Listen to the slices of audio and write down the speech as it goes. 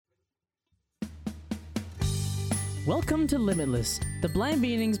Welcome to Limitless, the Blind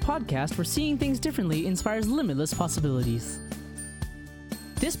Beginnings podcast where seeing things differently inspires limitless possibilities.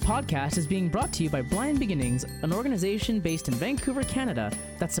 This podcast is being brought to you by Blind Beginnings, an organization based in Vancouver, Canada,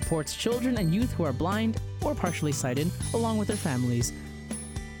 that supports children and youth who are blind or partially sighted, along with their families.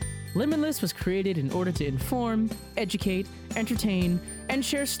 Limitless was created in order to inform, educate, entertain, and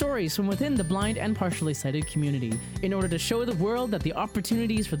share stories from within the blind and partially sighted community in order to show the world that the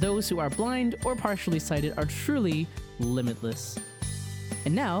opportunities for those who are blind or partially sighted are truly limitless.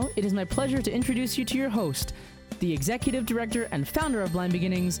 And now, it is my pleasure to introduce you to your host, the Executive Director and Founder of Blind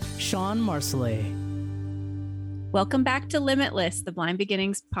Beginnings, Sean Marcellet. Welcome back to Limitless, the Blind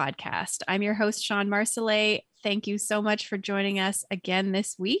Beginnings podcast. I'm your host, Sean Marcellet. Thank you so much for joining us again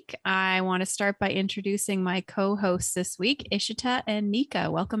this week. I want to start by introducing my co-hosts this week, Ishita and Nika.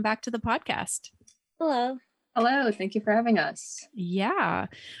 Welcome back to the podcast. Hello. Hello. Thank you for having us. Yeah,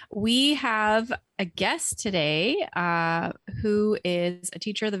 we have a guest today who is a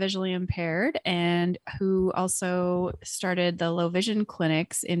teacher of the visually impaired and who also started the low vision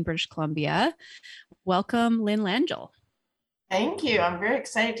clinics in British Columbia. Welcome, Lynn Langell. Thank you. I'm very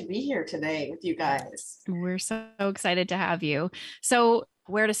excited to be here today with you guys. We're so excited to have you. So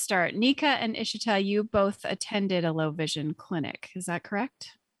where to start? Nika and Ishita, you both attended a low vision clinic. Is that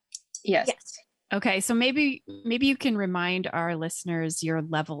correct? Yes. Okay. So maybe you can remind our listeners your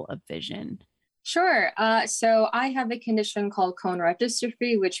level of vision. Sure. So I have a condition called cone rod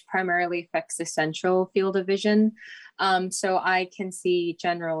dystrophy, which primarily affects the central field of vision. So I can see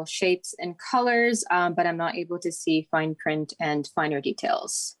general shapes and colors, but I'm not able to see fine print and finer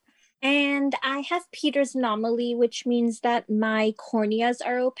details. And I have Peters anomaly, which means that my corneas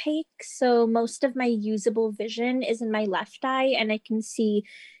are opaque. So most of my usable vision is in my left eye, and I can see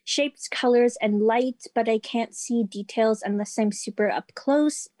shapes, colors, and light, but I can't see details unless I'm super up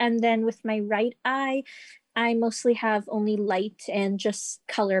close. And then with my right eye, I mostly have only light and just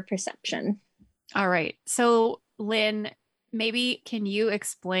color perception. All right. So Lynn, maybe can you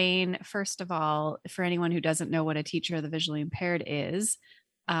explain, first of all, for anyone who doesn't know what a teacher of the visually impaired is,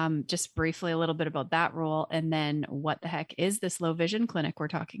 just briefly a little bit about that role, and then what the heck is this low vision clinic we're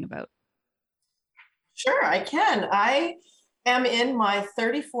talking about? Sure, I can. I am in my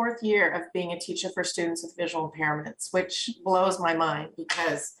 34th year of being a teacher for students with visual impairments, which blows my mind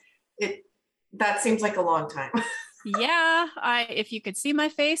because that seems like a long time. Yeah, if you could see my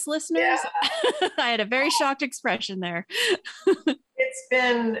face, listeners, yeah. I had a very shocked expression there. It's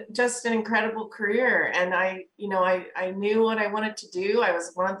been just an incredible career. And I knew what I wanted to do. I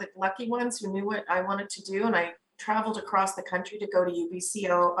was one of the lucky ones who knew what I wanted to do. And I traveled across the country to go to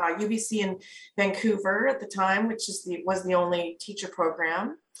UBC in Vancouver at the time, which was the only teacher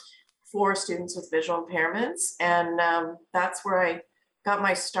program for students with visual impairments. And that's where I got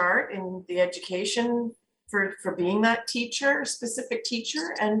my start in the education for being that teacher, specific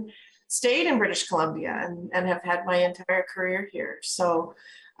teacher, and stayed in British Columbia and have had my entire career here. So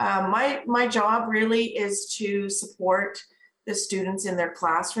my job really is to support the students in their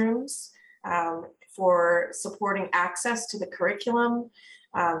classrooms, for supporting access to the curriculum,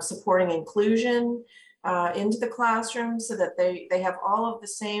 supporting inclusion into the classroom so that they have all of the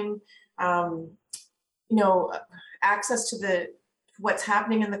same, access to what's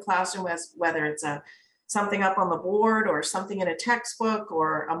happening in the classroom, as whether it's something up on the board or something in a textbook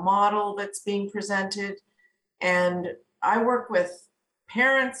or a model that's being presented. And I work with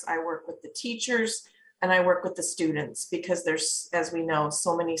parents, I work with the teachers, and I work with the students because there's, as we know,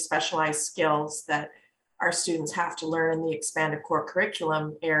 so many specialized skills that our students have to learn in the expanded core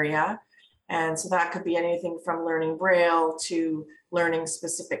curriculum area. And so that could be anything from learning Braille to learning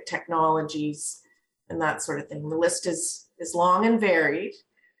specific technologies and that sort of thing. The list is long and varied.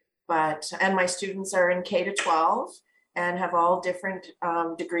 And my students are in K to 12 and have all different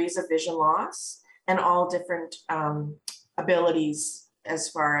degrees of vision loss and all different abilities as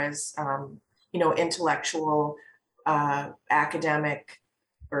far as, intellectual, academic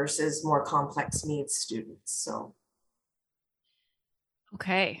versus more complex needs students. So.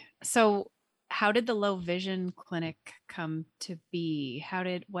 Okay. So how did the low vision clinic come to be?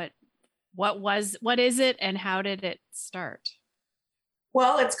 What is it and how did it start?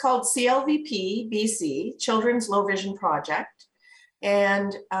 Well, it's called CLVP BC, Children's Low Vision Project.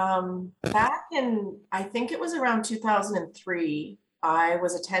 And back in, I think it was around 2003, I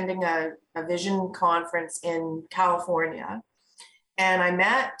was attending a vision conference in California. And I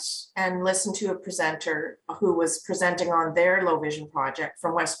met and listened to a presenter who was presenting on their low vision project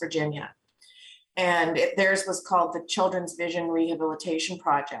from West Virginia. And theirs was called the Children's Vision Rehabilitation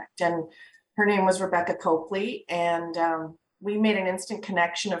Project. And her name was Rebecca Copley. And we made an instant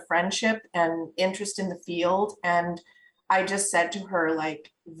connection of friendship and interest in the field. And I just said to her,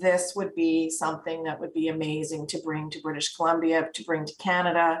 like, this would be something that would be amazing to bring to British Columbia, to bring to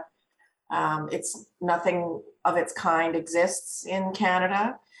Canada. It's nothing of its kind exists in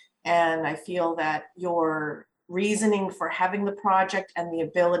Canada. And I feel that your reasoning for having the project and the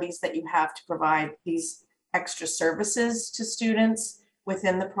abilities that you have to provide these extra services to students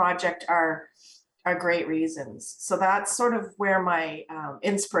within the project are great reasons. So that's sort of where my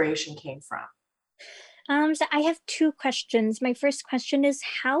inspiration came from. So I have two questions. My first question is,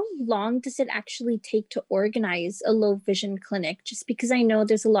 how long does it actually take to organize a low vision clinic? Just because I know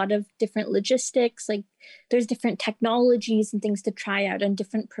there's a lot of different logistics, like there's different technologies and things to try out and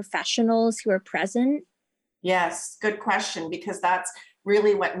different professionals who are present. Yes, good question, because that's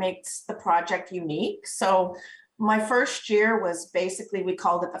really what makes the project unique. So my first year was basically, we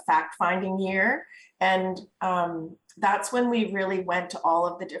called it the fact-finding year. And that's when we really went to all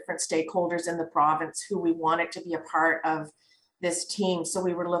of the different stakeholders in the province who we wanted to be a part of this team. So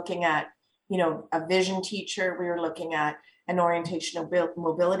we were looking at, a vision teacher, we were looking at an orientation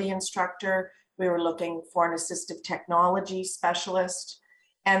mobility instructor, we were looking for an assistive technology specialist,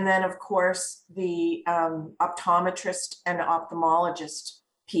 and then of course the optometrist and ophthalmologist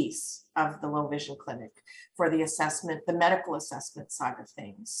piece of the low vision clinic for the assessment, the medical assessment side of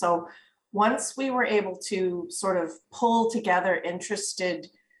things. So once we were able to sort of pull together interested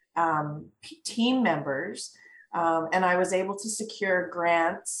team members, and I was able to secure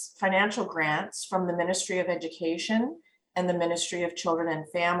grants, financial grants from the Ministry of Education and the Ministry of Children and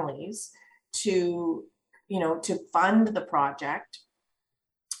Families to fund the project,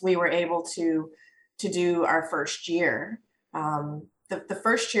 we were able to do our first year. The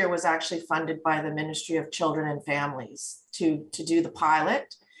first year was actually funded by the Ministry of Children and Families to do the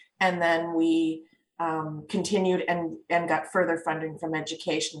pilot. And then we continued and got further funding from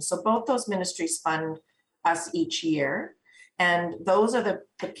education. So both those ministries fund us each year. And those are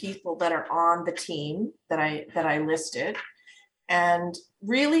the people that are on the team that I listed. And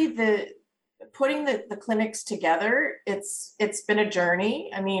really putting the clinics together, it's been a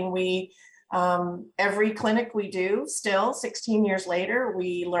journey. I mean, we every clinic we do still 16 years later,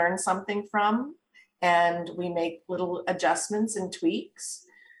 we learn something from, and we make little adjustments and tweaks.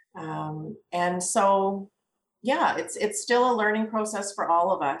 And so, yeah, it's still a learning process for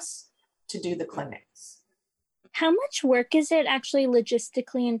all of us to do the clinics. How much work is it actually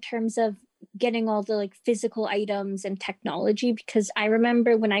logistically in terms of getting all the physical items and technology? Because I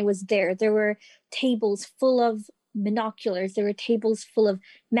remember when I was there were tables full of binoculars, there were tables full of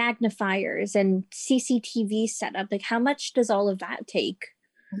magnifiers and CCTV setup. How much does all of that take?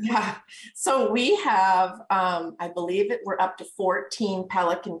 Yeah, so we have, I believe we're up to 14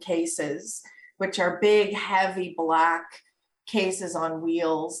 Pelican cases, which are big, heavy black cases on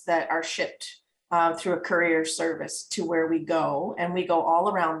wheels that are shipped through a courier service to where we go. And we go all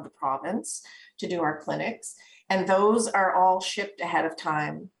around the province to do our clinics. And those are all shipped ahead of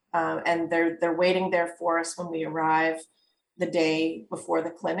time. And they're waiting there for us when we arrive the day before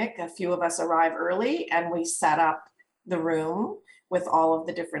the clinic. A few of us arrive early and we set up the room with all of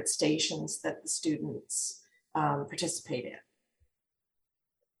the different stations that the students participate in.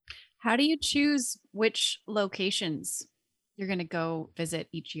 How do you choose which locations you're going to go visit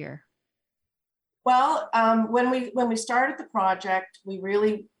each year? Well, when we started the project,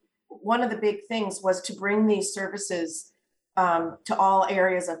 one of the big things was to bring these services to all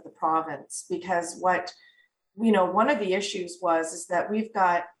areas of the province, because one of the issues is that we've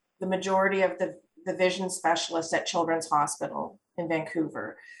got the majority of the vision specialists at Children's Hospital in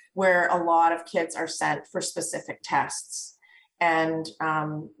Vancouver, where a lot of kids are sent for specific tests. And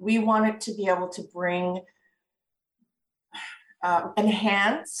we wanted to be able to bring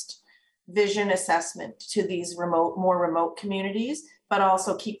enhanced vision assessment to these more remote communities, but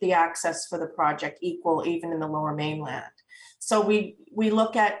also keep the access for the project equal even in the Lower Mainland. So we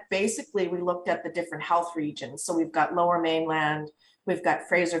looked at the different health regions. So we've got Lower Mainland, we've got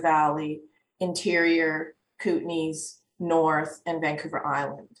Fraser Valley, Interior, Kootenays, North, and Vancouver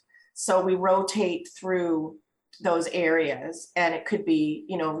Island. So we rotate through those areas, and it could be,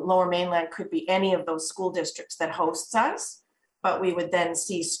 Lower Mainland could be any of those school districts that hosts us, but we would then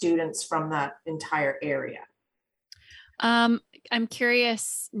see students from that entire area. I'm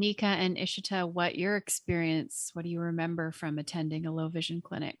curious, Nika and Ishita, what do you remember from attending a low vision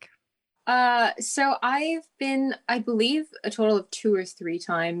clinic? So I've been, I believe, a total of 2 or 3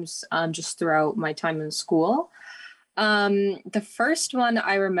 times just throughout my time in school. The first one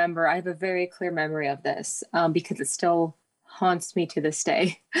I remember, I have a very clear memory of this because it still haunts me to this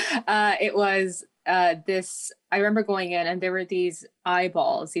day. It was this I remember going in and there were these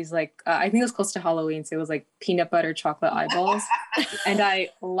eyeballs, these like, I think it was close to Halloween. So it was like peanut butter chocolate eyeballs. And I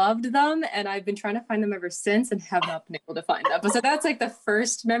loved them. And I've been trying to find them ever since and have not been able to find them. But so that's like the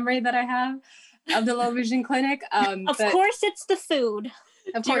first memory that I have of the low vision clinic. Of course, it's the food.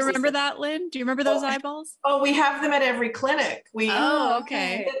 Do you remember that, Lynn? Do you remember those eyeballs? Oh, we have them at every clinic. We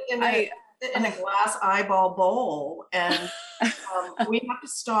okay. In a glass eyeball bowl, and we have to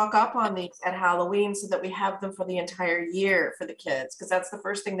stock up on these at Halloween so that we have them for the entire year for the kids, because that's the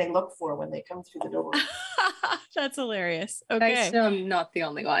first thing they look for when they come through the door. That's hilarious. Okay. I'm not the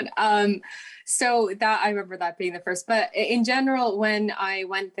only one. So that I remember that being the first, but in general, when I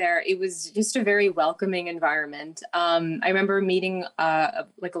went there, it was just a very welcoming environment. I remember meeting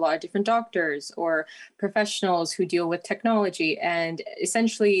like a lot of different doctors or professionals who deal with technology, and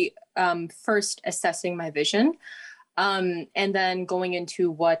essentially first assessing my vision, and then going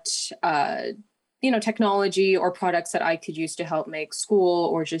into what technology or products that I could use to help make school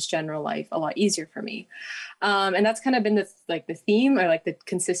or just general life a lot easier for me. And that's kind of been the theme, or like the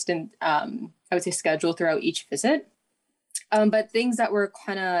consistent, I would say, schedule throughout each visit. But things that were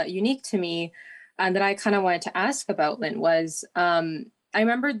kind of unique to me and that I kind of wanted to ask about, Lynn, was I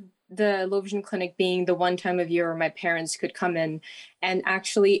remember the low vision clinic being the one time of year where my parents could come in and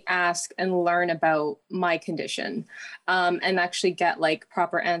actually ask and learn about my condition, and actually get like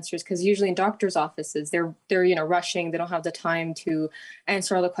proper answers. Because usually in doctors' offices, they're rushing, they don't have the time to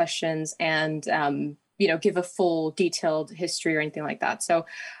answer all the questions and give a full detailed history or anything like that. So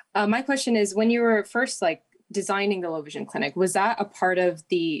my question is, when you were first like designing the low vision clinic, was that a part of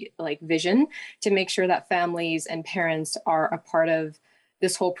the like vision to make sure that families and parents are a part of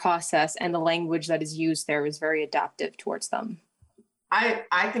this whole process, and the language that is used there is very adaptive towards them?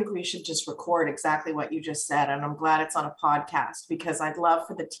 I think we should just record exactly what you just said. And I'm glad it's on a podcast, because I'd love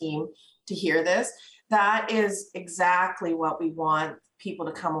for the team to hear this. That is exactly what we want people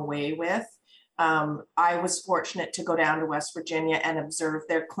to come away with. I was fortunate to go down to West Virginia and observe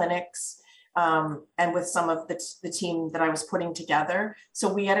their clinics, and with some of the team that I was putting together.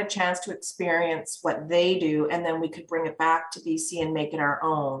 So we had a chance to experience what they do, and then we could bring it back to BC and make it our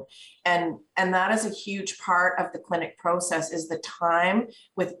own. And that is a huge part of the clinic process, is the time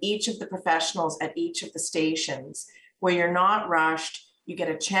with each of the professionals at each of the stations, where you're not rushed. You get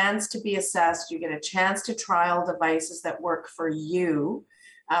a chance to be assessed. You get a chance to trial devices that work for you.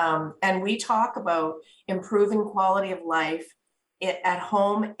 And we talk about improving quality of life at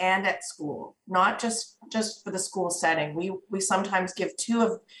home and at school, not just for the school setting. We sometimes give 2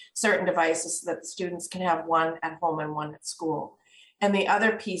 of certain devices so that the students can have one at home and one at school. And the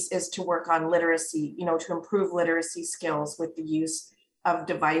other piece is to work on literacy, to improve literacy skills with the use of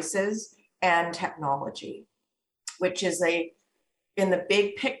devices and technology, which is in the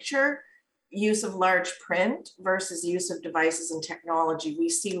big picture, use of large print versus use of devices and technology. We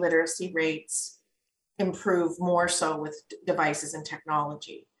see literacy rates improve more so with devices and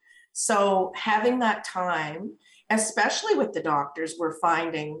technology. So having that time, especially with the doctors, we're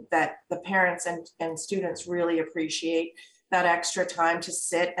finding that the parents and students really appreciate that extra time to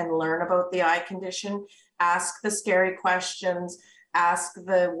sit and learn about the eye condition, ask the scary questions, ask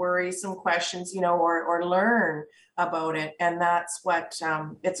the worrisome questions, or learn about it. And that's what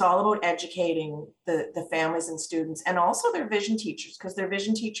it's all about, educating the families and students, and also their vision teachers, because their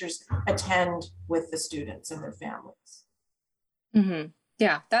vision teachers attend with the students and their families. Mm-hmm.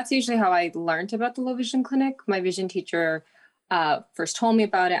 Yeah, that's usually how I learned about the low vision clinic. My vision teacher first told me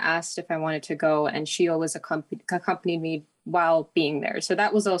about it, asked if I wanted to go, and she always accompanied me while being there. So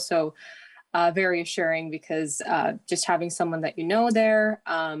that was also very assuring, because just having someone that there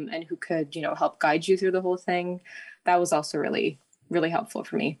and who could, help guide you through the whole thing, that was also really, really helpful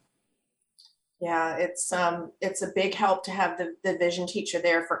for me. Yeah, it's a big help to have the vision teacher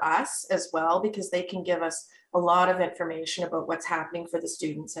there for us as well, because they can give us a lot of information about what's happening for the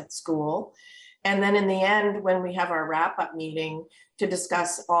students at school. And then in the end, when we have our wrap-up meeting to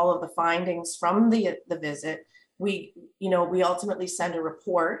discuss all of the findings from the visit, we ultimately send a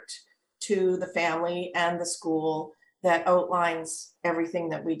report to the family and the school that outlines everything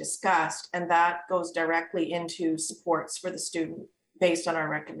that we discussed. And that goes directly into supports for the student based on our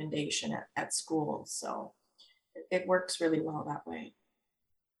recommendation at school. So it works really well that way.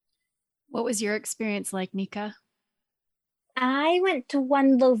 What was your experience like, Nika? I went to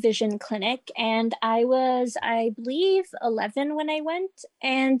one low vision clinic, and I was, I believe, 11 when I went.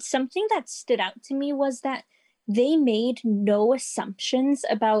 And something that stood out to me was that they made no assumptions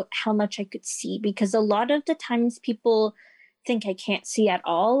about how much I could see, because a lot of the times people think I can't see at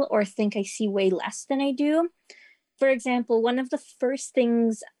all or think I see way less than I do. For example, one of the first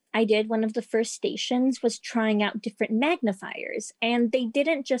things I did, one of the first stations was trying out different magnifiers. And they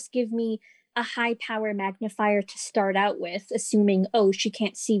didn't just give me a high power magnifier to start out with, assuming, oh, she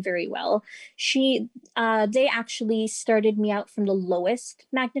can't see very well. They actually started me out from the lowest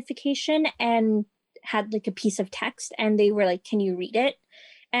magnification and had like a piece of text, and they were like, can you read it?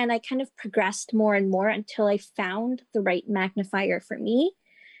 And I kind of progressed more and more until I found the right magnifier for me.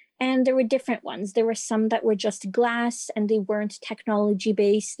 And there were different ones. There were some that were just glass and they weren't technology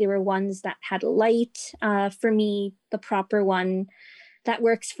based. There were ones that had light. For me, the proper one that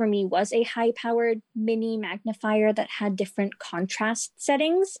works for me was a high powered mini magnifier that had different contrast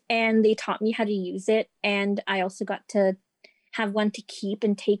settings, and they taught me how to use it. And I also got to have one to keep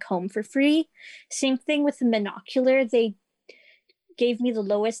and take home for free. Same thing with the monocular. They gave me the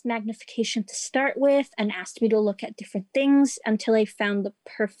lowest magnification to start with and asked me to look at different things until I found the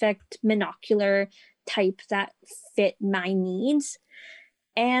perfect monocular type that fit my needs.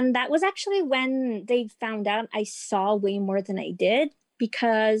 And that was actually when they found out I saw way more than I did,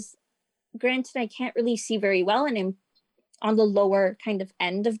 because granted, I can't really see very well and I'm on the lower kind of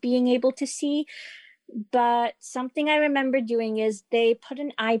end of being able to see. But something I remember doing is they put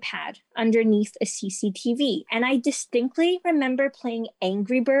an iPad underneath a CCTV. And I distinctly remember playing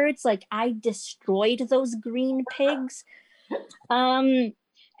Angry Birds. Like, I destroyed those green pigs. And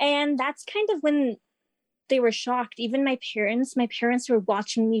that's kind of when they were shocked. Even my parents were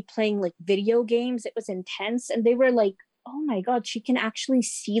watching me playing like video games. It was intense. And they were like, oh my God, she can actually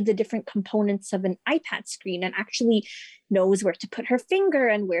see the different components of an iPad screen and actually knows where to put her finger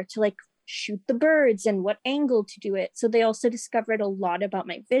and where to like shoot the birds and what angle to do it. So they also discovered a lot about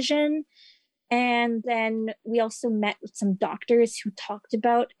my vision. And then we also met with some doctors who talked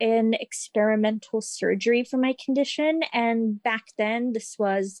about an experimental surgery for my condition. And back then, this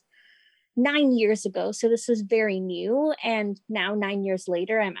was 9 years ago. So this was very new. And now 9 years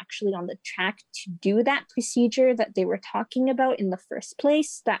later, I'm actually on the track to do that procedure that they were talking about in the first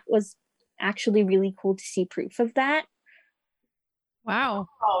place. That was actually really cool to see proof of that. Wow.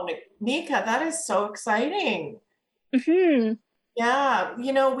 Oh, Nika, that is so exciting. Mm-hmm. Yeah,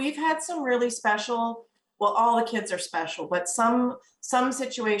 we've had some really special, well, all the kids are special, but some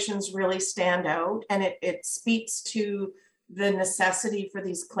situations really stand out, and it speaks to the necessity for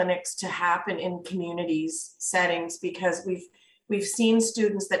these clinics to happen in communities settings, because we've seen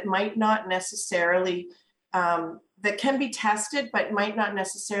students that might not necessarily that can be tested, but might not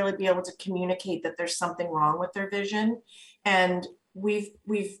necessarily be able to communicate that there's something wrong with their vision. And we've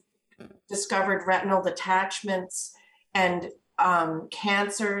discovered retinal detachments and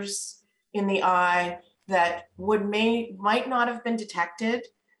cancers in the eye that might not have been detected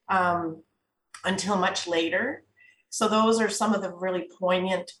until much later. So those are some of the really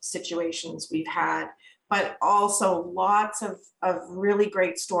poignant situations we've had, but also lots of really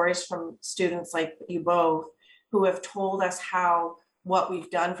great stories from students like you both, who have told us how what we've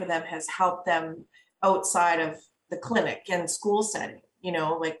done for them has helped them outside of the clinic and school setting,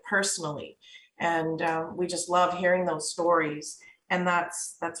 like personally. And we just love hearing those stories. And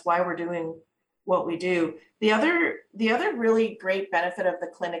that's why we're doing what we do. The other really great benefit of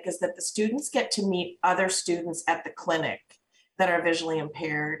the clinic is that the students get to meet other students at the clinic that are visually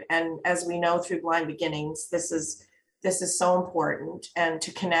impaired. And as we know through Blind Beginnings, this is so important, and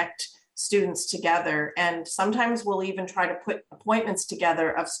to connect students together. And sometimes we'll even try to put appointments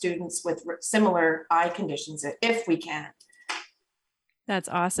together of students with similar eye conditions if we can. That's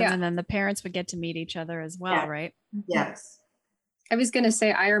awesome. Yeah. And then the parents would get to meet each other as well, Yeah. right? Yes. I was going to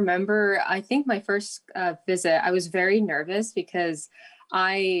say, I remember, I think my first visit, I was very nervous because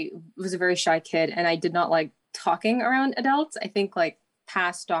I was a very shy kid and I did not like talking around adults. I think like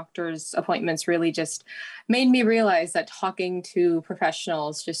past doctor's appointments really just made me realize that talking to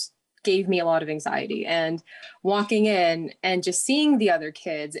professionals just gave me a lot of anxiety, and walking in and just seeing the other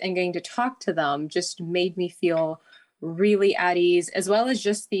kids and getting to talk to them just made me feel really at ease, as well as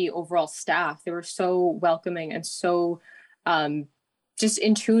just the overall staff. They were so welcoming and so just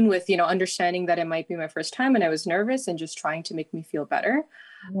in tune with, understanding that it might be my first time and I was nervous, and just trying to make me feel better.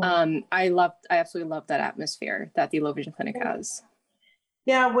 I absolutely love that atmosphere that the Low Vision Clinic has.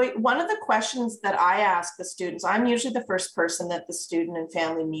 Yeah, one of the questions that I ask the students, I'm usually the first person that the student and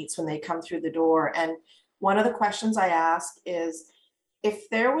family meets when they come through the door. And one of the questions I ask is, if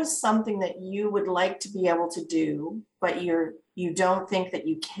there was something that you would like to be able to do, but you don't think that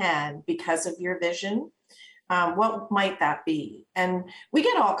you can because of your vision, what might that be? And we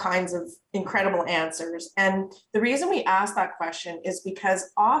get all kinds of incredible answers. And the reason we ask that question is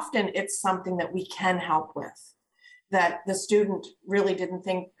because often it's something that we can help with, that the student really didn't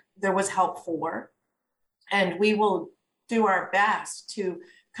think there was help for. And we will do our best to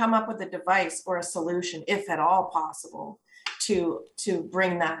come up with a device or a solution, if at all possible, to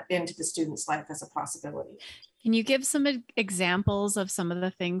bring that into the student's life as a possibility. Can you give some examples of some of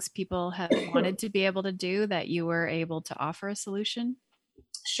the things people have wanted to be able to do that you were able to offer a solution?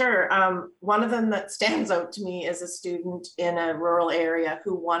 Sure. One of them that stands out to me is a student in a rural area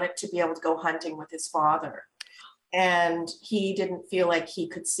who wanted to be able to go hunting with his father. And he didn't feel like he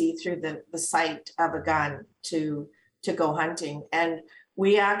could see through the sight of a gun to go hunting. And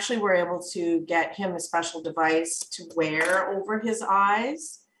we actually were able to get him a special device to wear over his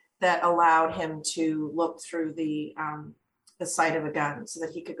eyes that allowed him to look through the sight of a gun so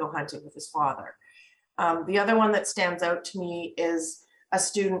that he could go hunting with his father. The other one that stands out to me is a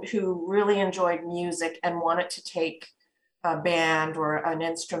student who really enjoyed music and wanted to take a band or an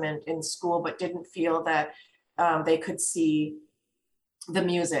instrument in school, but didn't feel that they could see the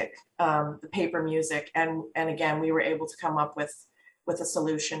music, the paper music. And again, we were able to come up with a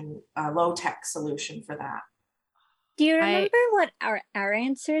solution, a low-tech solution for that. Do you remember what our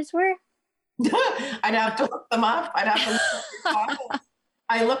answers were? I'd have to look them up. I'd have to look up your comments.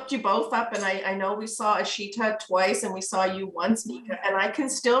 I looked you both up, and I know we saw Ashita twice and we saw you once, Nika, and I can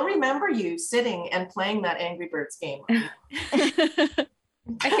still remember you sitting and playing that Angry Birds game.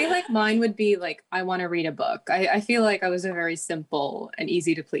 I feel like mine would be like, I want to read a book. I feel like I was a very simple and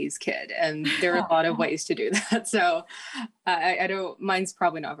easy to please kid, and there are a lot of ways to do that. So I don't, mine's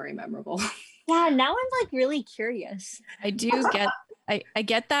probably not very memorable. Yeah, now I'm like really curious. I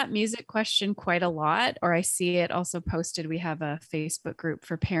get that music question quite a lot, or I see it also posted. We have a Facebook group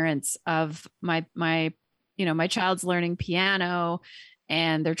for parents of my child's learning piano,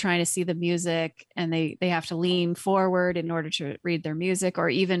 and they're trying to see the music, and they have to lean forward in order to read their music, or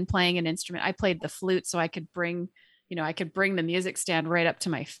even playing an instrument. I played the flute, so I could bring the music stand right up to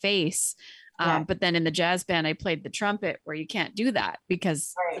my face. But then in the jazz band, I played the trumpet, where you can't do that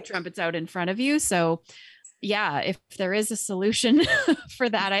because the trumpet's out in front of you. So yeah, if there is a solution for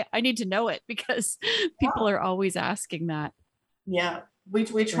that, I need to know it, because people are always asking that. Yeah, we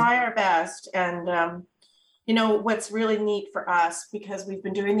try our best. And, what's really neat for us, because we've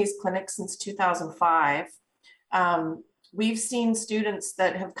been doing these clinics since 2005, we've seen students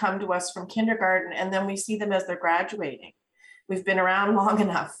that have come to us from kindergarten, and then we see them as they're graduating. We've been around long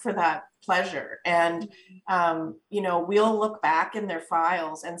enough for that pleasure. And, we'll look back in their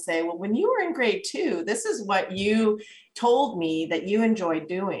files and say, well, when you were in grade 2, this is what you told me that you enjoyed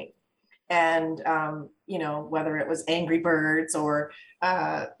doing. And, whether it was Angry Birds or,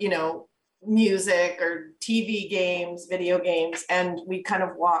 music or TV games, video games, and we kind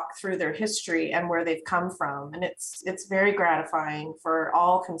of walk through their history and where they've come from. And it's very gratifying for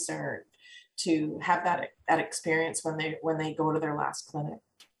all concerned to have that experience when they go to their last clinic.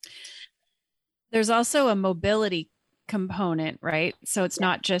 There's also a mobility component, right? So it's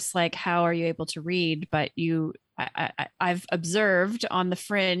not just like, how are you able to read, but I've observed on the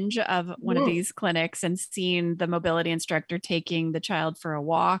fringe of one of these clinics and seen the mobility instructor taking the child for a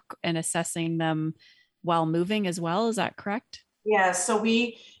walk and assessing them while moving as well. Is that correct? Yeah, so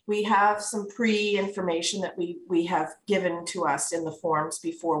we have some pre-information that we have given to us in the forms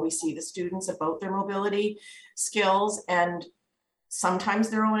before we see the students about their mobility skills. And sometimes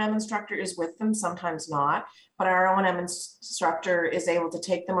their O&M instructor is with them, sometimes not. But our O&M instructor is able to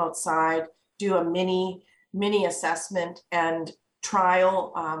take them outside, do a mini assessment, and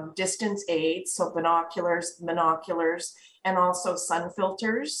trial distance aids, so binoculars, and also sun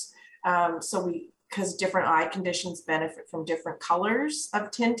filters. Because different eye conditions benefit from different colors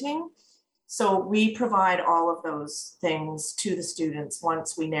of tinting. So we provide all of those things to the students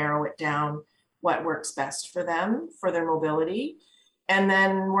once we narrow it down what works best for them, for their mobility. And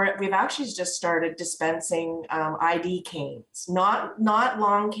then we've actually just started dispensing ID canes, not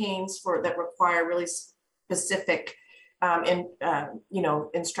long canes that require really specific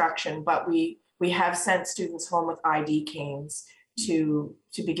instruction, but we have sent students home with ID canes to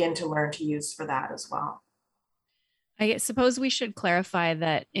begin to learn to use for that as well. I suppose we should clarify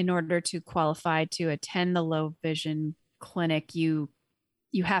that in order to qualify to attend the low vision clinic, you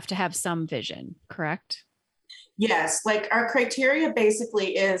have to have some vision, correct? Yes, like our criteria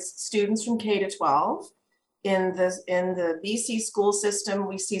basically is students from K to 12. In the BC school system,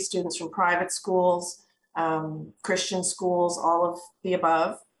 we see students from private schools, Christian schools, all of the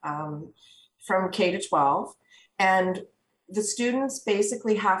above, from K to 12. And the students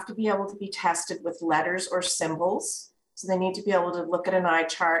basically have to be able to be tested with letters or symbols. So they need to be able to look at an eye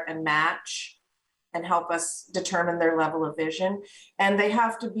chart and match and help us determine their level of vision. And they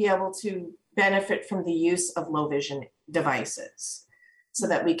have to be able to benefit from the use of low vision devices so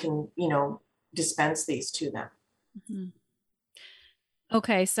that we can, dispense these to them. Mm-hmm.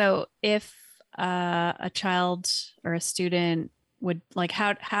 Okay, so if a child or a student would like,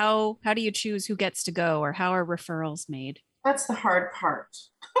 how do you choose who gets to go, or how are referrals made? That's the hard part.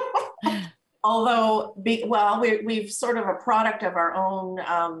 Although, we've sort of a product of our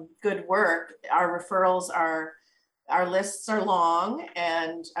own good work. Our referrals are, our lists are long,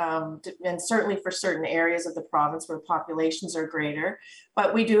 and certainly for certain areas of the province where populations are greater.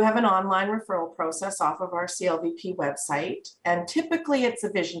 But we do have an online referral process off of our CLVP website, and typically it's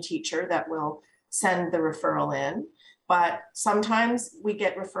a vision teacher that will send the referral in. But sometimes we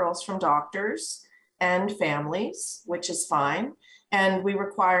get referrals from doctors and families, which is fine. And we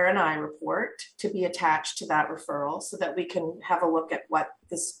require an eye report to be attached to that referral so that we can have a look at what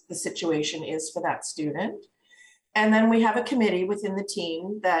the situation is for that student. And then we have a committee within the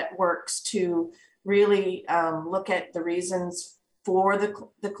team that works to really look at the reasons for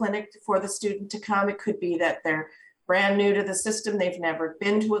the clinic, for the student to come. It could be that they're brand new to the system, they've never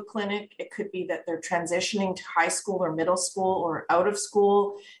been to a clinic. It could be that they're transitioning to high school or middle school or out of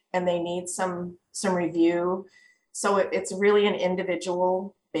school, and they need some review. So it's really an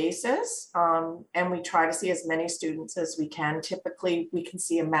individual basis, and we try to see as many students as we can. Typically, we can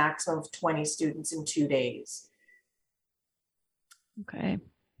see a maximum of 20 students in 2 days. Okay.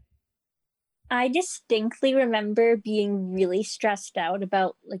 I distinctly remember being really stressed out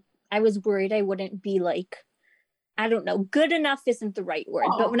about, like, I was worried I wouldn't be, like, I don't know, good enough isn't the right word,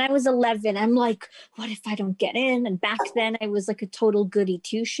 but when I was 11, I'm like, what if I don't get in? And back then I was like a total goody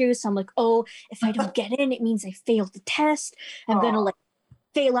two-shoes. So I'm like, oh, if I don't get in, it means I failed the test. I'm going to like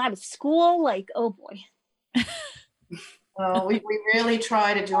fail out of school. Like, oh boy. Well, we really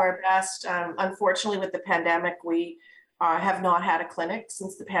try to do our best. Unfortunately, with the pandemic, we have not had a clinic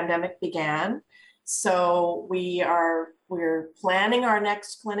since the pandemic began. So we're planning our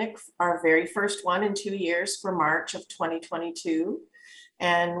next clinic, our very first one in 2 years, for March of 2022.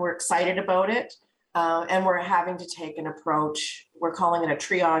 And we're excited about it. And we're having to take an approach, we're calling it a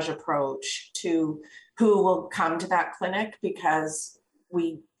triage approach, to who will come to that clinic, because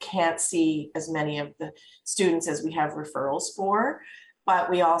we can't see as many of the students as we have referrals for. But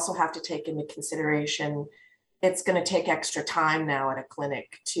we also have to take into consideration, it's going to take extra time now at a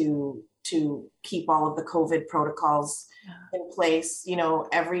clinic to keep all of the COVID protocols in place. You know,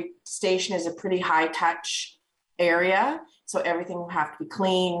 every station is a pretty high touch area, so everything will have to be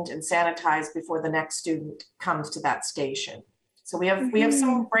cleaned and sanitized before the next student comes to that station. So we have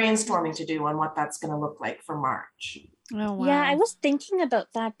some brainstorming to do on what that's going to look like for March. Oh, wow. Yeah, I was thinking about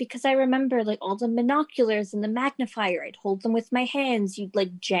that because I remember like all the binoculars and the magnifier. I'd hold them with my hands. You'd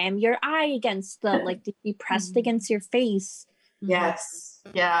like jam your eye against them, like they'd be pressed against your face. Yes.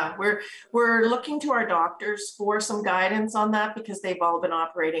 Yeah. We're looking to our doctors for some guidance on that, because they've all been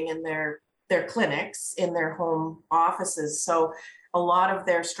operating in their clinics, in their home offices. So a lot of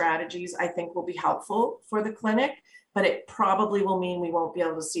their strategies, I think, will be helpful for the clinic, but it probably will mean we won't be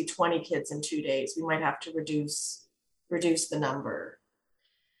able to see 20 kids in 2 days. We might have to reduce the number.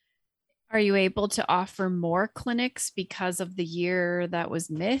 Are you able to offer more clinics because of the year that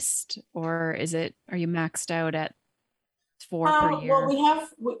was missed, or are you maxed out at 4 per year? Well,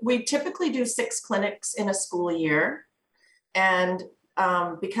 we typically do 6 clinics in a school year, and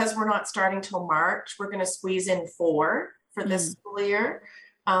because we're not starting till March, we're going to squeeze in 4 for this school year.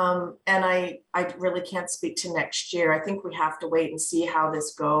 And I really can't speak to next year. I think we have to wait and see how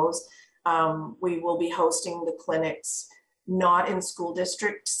this goes. We will be hosting the clinics not in school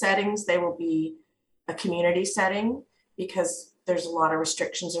district settings. They will be a community setting, because there's a lot of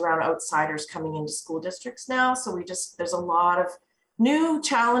restrictions around outsiders coming into school districts now. So there's a lot of new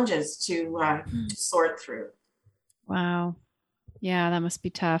challenges to sort through. Wow. Yeah, that must be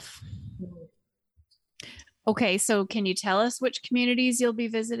tough. Okay, so can you tell us which communities you'll be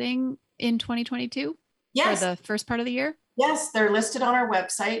visiting in 2022? Yes. For the first part of the year? Yes, they're listed on our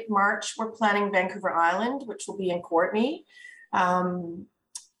website. March, we're planning Vancouver Island, which will be in Courtenay.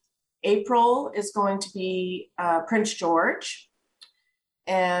 April is going to be Prince George.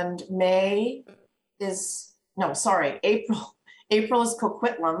 And April is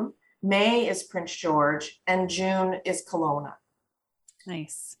Coquitlam, May is Prince George, and June is Kelowna.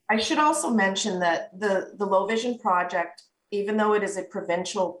 Nice. I should also mention that the Low Vision Project, even though it is a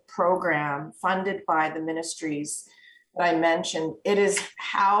provincial program funded by the ministries that I mentioned, it is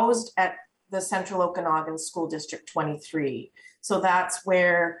housed at the Central Okanagan School District 23. So that's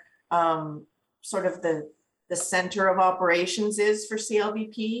where sort of the center of operations is for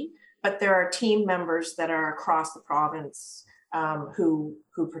CLVP, but there are team members that are across the province who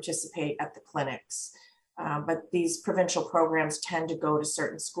participate at the clinics. But these provincial programs tend to go to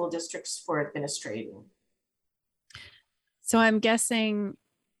certain school districts for administrating. So I'm guessing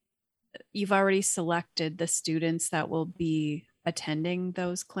you've already selected the students that will be attending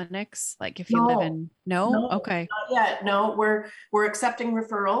those clinics. Like if you live in, no? Okay. Not yet. No, we're accepting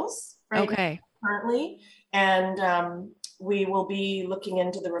referrals right now, currently. And we will be looking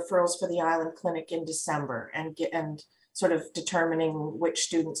into the referrals for the Island Clinic in December and sort of determining which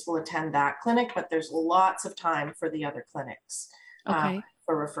students will attend that clinic, but there's lots of time for the other clinics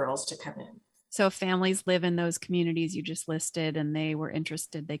for referrals to come in. So if families live in those communities you just listed and they were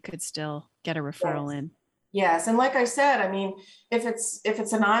interested, they could still get a referral in. Yes, and like I said, I mean, if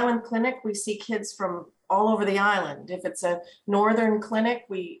it's an Island clinic, we see kids from all over the island. If it's a northern clinic,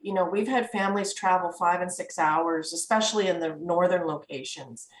 we've had families travel 5 and 6 hours, especially in the northern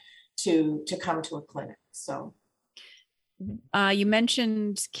locations, to come to a clinic. So you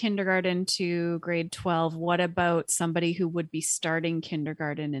mentioned kindergarten to grade 12. What about somebody who would be starting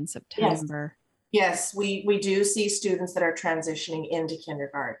kindergarten in September? Yes, we do see students that are transitioning into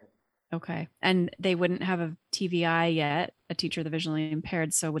kindergarten. Okay. And they wouldn't have a TVI yet, a teacher of the visually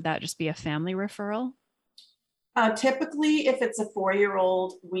impaired. So would that just be a family referral? Typically, if it's a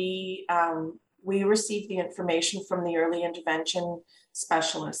 4-year-old, we receive the information from the early intervention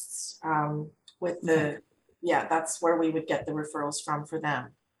specialists that's where we would get the referrals from for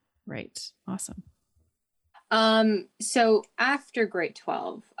them. Right. Awesome. So after grade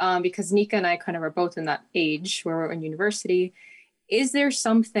 12, because Nika and I kind of are both in that age where we're in university, is there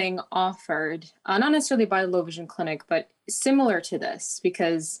something offered, not necessarily by the Low Vision Clinic, but similar to this?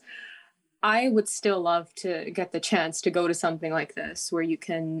 Because I would still love to get the chance to go to something like this where you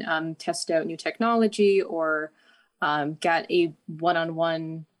can test out new technology or get a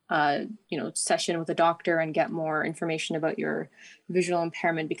one-on-one session with a doctor and get more information about your visual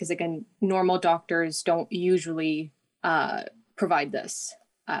impairment. Because again, normal doctors don't usually provide this.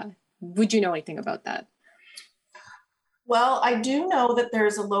 Would you know anything about that? Well, I do know that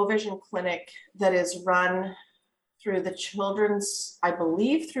there's a low vision clinic that is run through I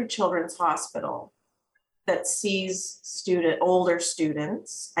believe through Children's Hospital, that sees older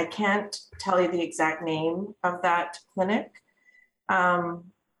students. I can't tell you the exact name of that clinic.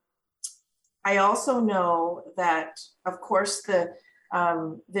 I also know that, of course, the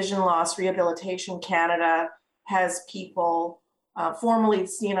Vision Loss Rehabilitation Canada has people, formerly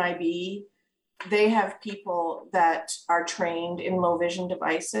CNIB, they have people that are trained in low vision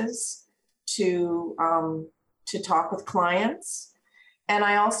devices to talk with clients. And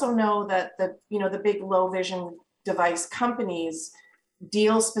I also know that the big low vision device companies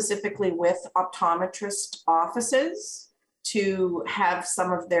deal specifically with optometrist offices to have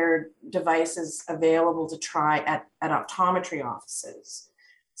some of their devices available to try at optometry offices.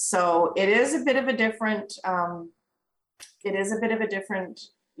 So it is a bit of a different,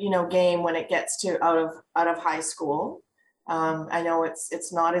 game when it gets to out of high school. I know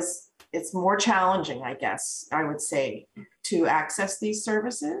it's more challenging, I guess I would say, to access these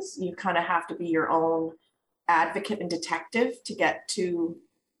services. You kind of have to be your own advocate and detective to get to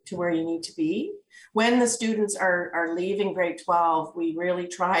where you need to be. When the students are leaving grade 12, we really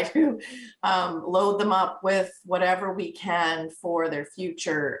try to load them up with whatever we can for their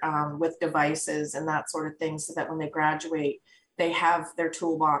future, with devices and that sort of thing, so that when they graduate, they have their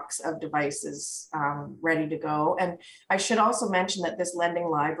toolbox of devices ready to go. And I should also mention that this lending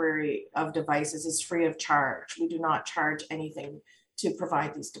library of devices is free of charge. We do not charge anything to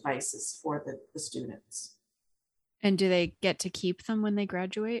provide these devices for the students. And do they get to keep them when they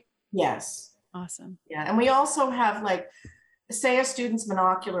graduate? Yes. Awesome. Yeah. And we also have, like, say a student's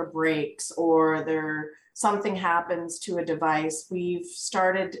monocular breaks or something happens to a device. We've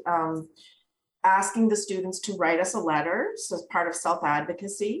started asking the students to write us a letter, so as part of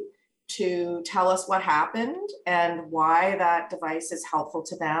self-advocacy, to tell us what happened and why that device is helpful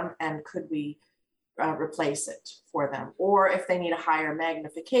to them, and could we replace it for them, or if they need a higher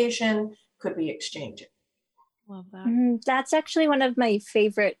magnification, could we exchange it? Love that. That's actually one of my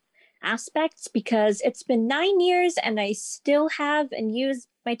favorite aspects, because it's been 9 years and I still have and use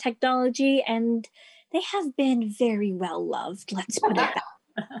my technology, and they have been very well loved. Let's put it that way.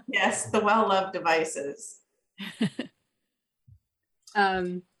 Yes, the well-loved devices.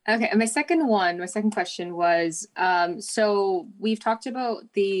 Okay, and my second question was, so we've talked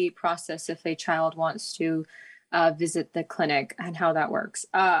about the process if a child wants to visit the clinic and how that works.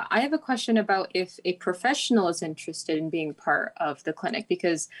 I have a question about if a professional is interested in being part of the clinic,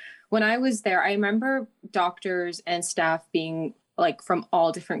 because when I was there, I remember doctors and staff being like from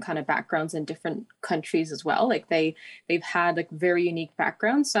all different kind of backgrounds in different countries as well. Like they've had like very unique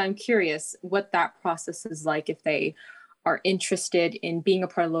backgrounds. So I'm curious what that process is like if they are interested in being a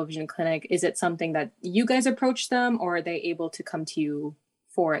part of Low Vision Clinic, is it something that you guys approach them, or are they able to come to you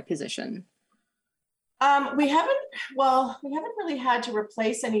for a position? We haven't really had to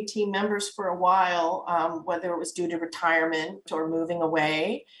replace any team members for a while, whether it was due to retirement or moving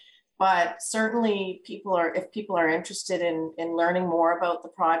away. But certainly if people are interested in learning more about the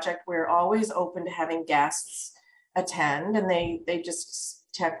project, we're always open to having guests attend, and they just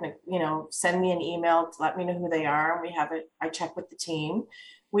send me an email to let me know who they are. And I check with the team.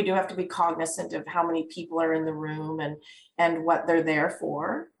 We do have to be cognizant of how many people are in the room and what they're there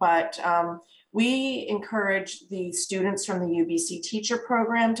for. But we encourage the students from the UBC teacher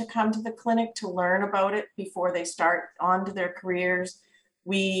program to come to the clinic to learn about it before they start on to their careers.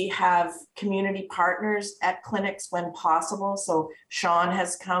 We have community partners at clinics when possible. So Sean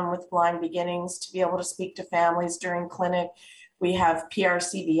has come with Blind Beginnings to be able to speak to families during clinic. We have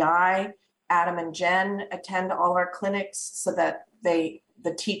PRCBI, Adam and Jen attend all our clinics so that the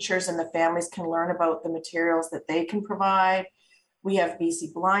teachers and the families can learn about the materials that they can provide. We have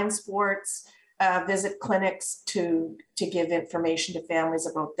BC Blind Sports visit clinics to give information to families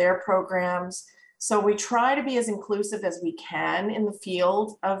about their programs. So we try to be as inclusive as we can in the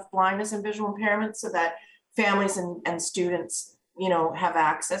field of blindness and visual impairment so that families and students, have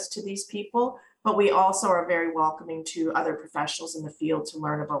access to these people. But we also are very welcoming to other professionals in the field to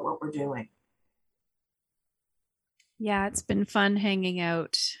learn about what we're doing. Yeah, it's been fun hanging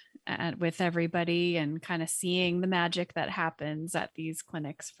out with everybody and kind of seeing the magic that happens at these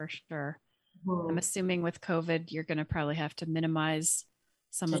clinics for sure. Mm-hmm. I'm assuming with COVID, you're going to probably have to minimize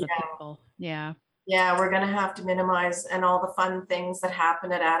some of the people. Yeah. Yeah, we're going to have to minimize, and all the fun things that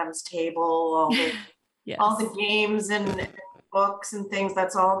happen at Adam's table, all the, yes. all the games and books and things,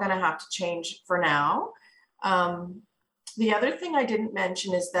 that's all going to have to change for now. The other thing I didn't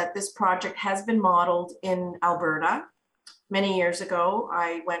mention is that this project has been modeled in Alberta. Many years ago,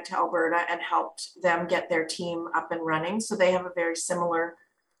 I went to Alberta and helped them get their team up and running. So they have a very similar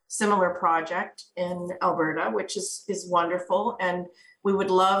project in Alberta, which is wonderful. And we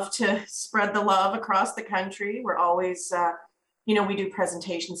would love to spread the love across the country. We're always, we do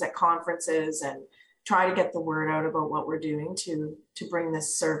presentations at conferences and try to get the word out about what we're doing to bring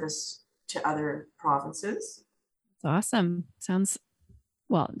this service to other provinces. It's awesome.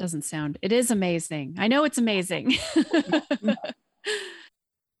 It is amazing. I know it's amazing.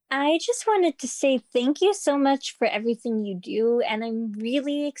 I just wanted to say thank you so much for everything you do. And I'm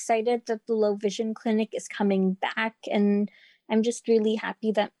really excited that the Low Vision Clinic is coming back. And I'm just really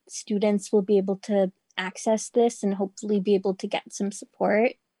happy that students will be able to access this and hopefully be able to get some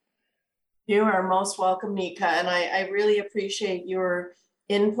support. You are most welcome, Nika. And I really appreciate your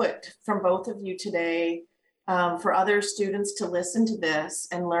input from both of you today. For other students to listen to this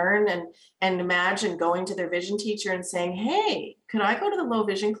and learn and imagine going to their vision teacher and saying, hey, could I go to the Low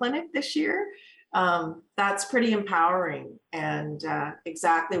Vision Clinic this year? That's pretty empowering and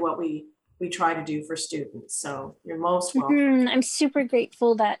exactly what we try to do for students. So you're most welcome. I'm super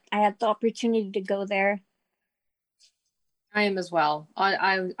grateful that I had the opportunity to go there. I am as well.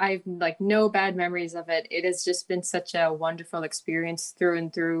 I've like no bad memories of it. It has just been such a wonderful experience through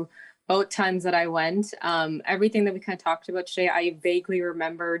and through. Both times that I went, everything that we kind of talked about today, I vaguely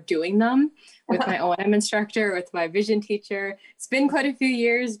remember doing them with my O&M instructor, with my vision teacher. It's been quite a few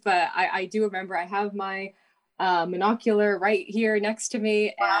years, but I do remember I have my monocular right here next to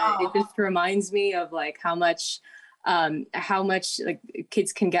me. Wow. And it just reminds me of like how much like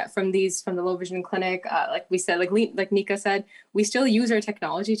kids can get from the Low Vision Clinic. Like we said, like Nika said, we still use our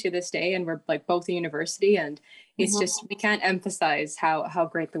technology to this day, and we're like both a university, and it's just, we can't emphasize how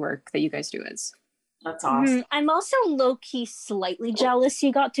great the work that you guys do is. That's awesome. I'm also low-key slightly jealous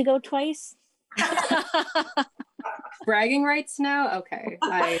you got to go twice. Bragging rights now? Okay.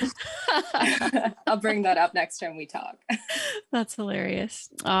 I'll bring that up next time we talk. That's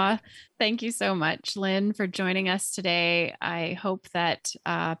hilarious. Thank you so much, Lynn, for joining us today. I hope that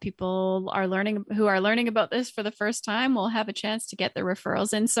people who are learning about this for the first time will have a chance to get their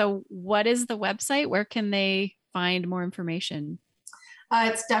referrals in. So what is the website? Where can they find more information?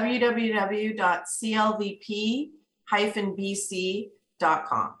 It's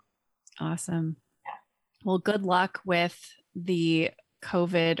www.clvp-bc.com. Awesome. Well, good luck with the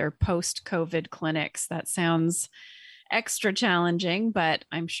COVID or post-COVID clinics. That sounds extra challenging, but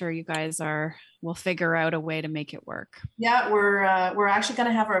I'm sure you guys will figure out a way to make it work. Yeah, we're actually going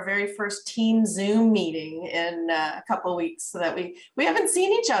to have our very first team Zoom meeting in a couple of weeks, so that we haven't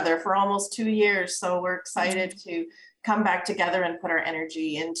seen each other for almost 2 years. So we're excited to come back together and put our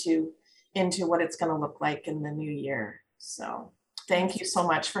energy into what it's going to look like in the new year. So thank you so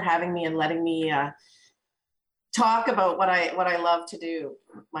much for having me and letting me talk about what I love to do,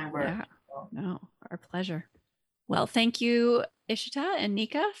 my work. Yeah. No, our pleasure. Well, thank you, Ishita and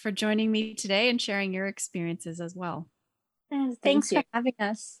Nika, for joining me today and sharing your experiences as well. Thanks for having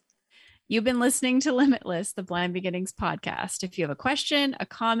us. You've been listening to Limitless, the Blind Beginnings podcast. If you have a question, a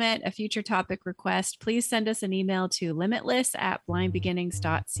comment, a future topic request, please send us an email to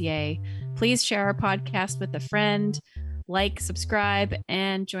limitless@blindbeginnings.ca. Please share our podcast with a friend, like, subscribe,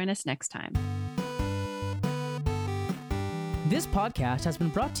 and join us next time. This podcast has been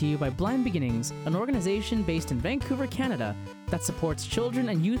brought to you by Blind Beginnings, an organization based in Vancouver, Canada, that supports children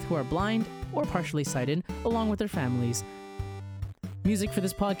and youth who are blind or partially sighted, along with their families. Music for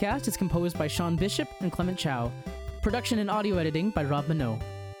this podcast is composed by Sean Bishop and Clement Chow. Production and audio editing by Rob Minot.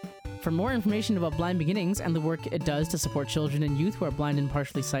 For more information about Blind Beginnings and the work it does to support children and youth who are blind and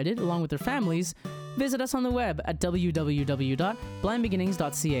partially sighted, along with their families, visit us on the web at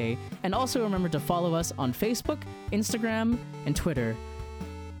www.blindbeginnings.ca, and also remember to follow us on Facebook, Instagram, and Twitter.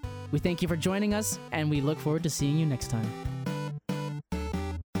 We thank you for joining us, and we look forward to seeing you next time.